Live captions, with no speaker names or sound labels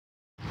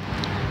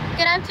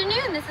Good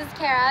afternoon, this is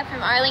Kara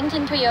from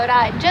Arlington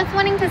Toyota. Just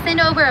wanting to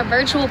send over a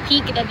virtual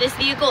peek that this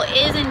vehicle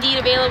is indeed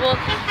available.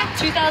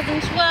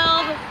 2012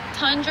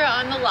 Tundra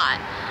on the lot.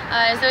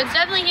 So it's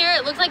definitely here.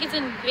 It looks like it's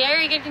in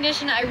very good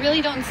condition. I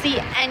really don't see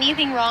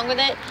anything wrong with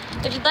it.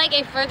 If you'd like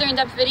a further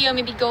in-depth video,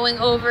 maybe going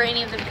over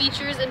any of the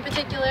features in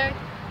particular,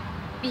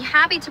 be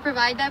happy to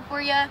provide that for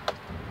you.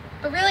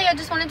 But really, I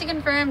just wanted to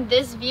confirm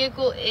this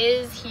vehicle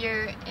is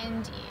here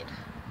indeed.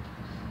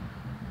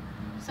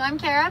 So I'm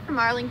Kara from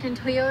Arlington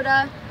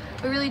Toyota.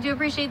 We really do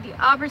appreciate the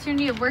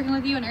opportunity of working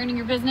with you and earning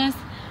your business.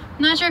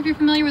 I'm not sure if you're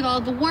familiar with all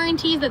the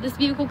warranties that this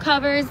vehicle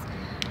covers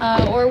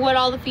or what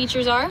all the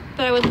features are,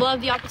 but I would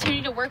love the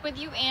opportunity to work with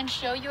you and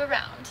show you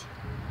around.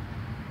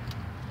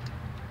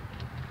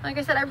 Like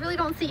I said, I really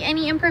don't see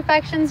any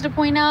imperfections to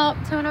point out.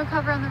 Tonneau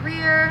cover on the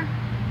rear.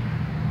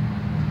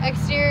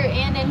 Exterior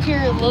and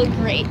interior look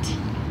great.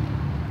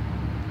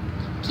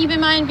 Keep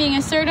in mind, being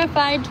a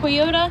certified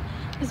Toyota,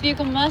 this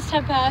vehicle must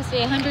have passed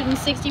a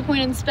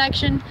 160-point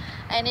inspection,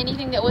 and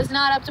anything that was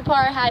not up to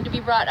par had to be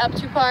brought up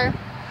to par.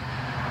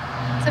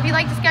 So if you'd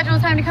like to schedule a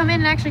time to come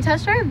in and actually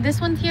test drive,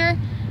 this one's here,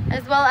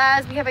 as well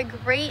as we have a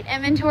great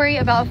inventory,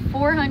 about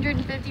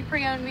 450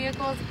 pre-owned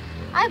vehicles.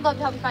 I'd love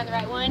to help you find the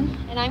right one.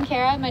 And I'm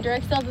Kara. My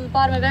direct cell is at the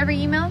bottom of every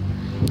email,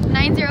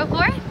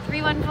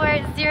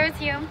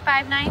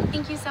 904-314-0259.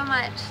 Thank you so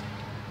much.